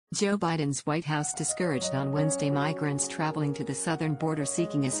Joe Biden's White House discouraged on Wednesday migrants traveling to the southern border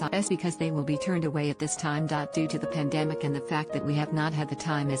seeking asylum because they will be turned away at this time. Due to the pandemic and the fact that we have not had the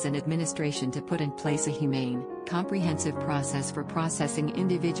time as an administration to put in place a humane, comprehensive process for processing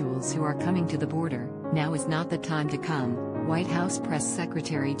individuals who are coming to the border, now is not the time to come, White House Press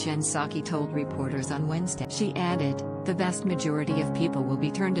Secretary Jen-Psaki told reporters on Wednesday. She added, "The vast majority of people will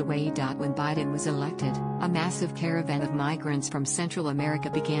be turned away." When Biden was elected, a massive caravan of migrants from Central America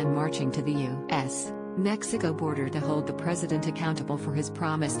began marching to the U.S. Mexico border to hold the president accountable for his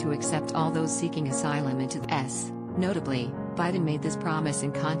promise to accept all those seeking asylum into the U.S. Notably, Biden made this promise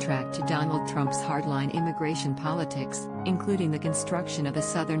in contrast to Donald Trump's hardline immigration politics, including the construction of a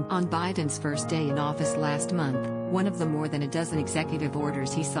southern. On Biden's first day in office last month, one of the more than a dozen executive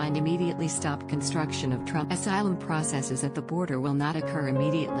orders he signed immediately stopped construction of Trump asylum processes at the border will not occur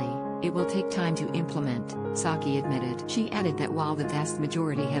immediately. It will take time to implement, Psaki admitted. She added that while the vast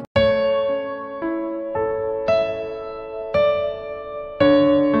majority have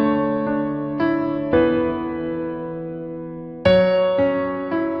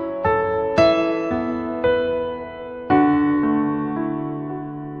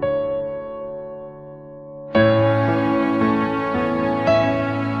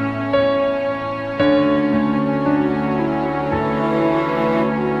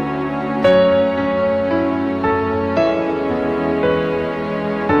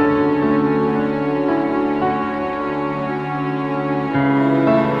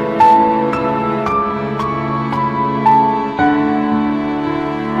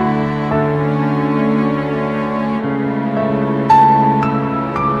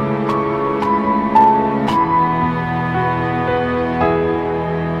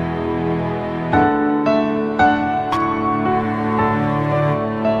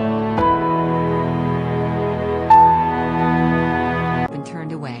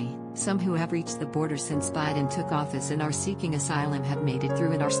Some who have reached the border since Biden took office and are seeking asylum have made it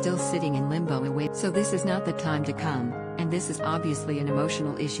through and are still sitting in limbo away. So this is not the time to come, and this is obviously an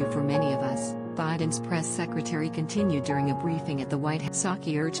emotional issue for many of us, Biden's press secretary continued during a briefing at the White House.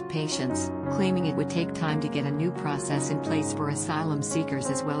 Psaki urged patience, claiming it would take time to get a new process in place for asylum seekers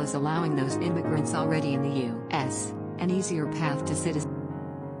as well as allowing those immigrants already in the U.S. an easier path to citizenship.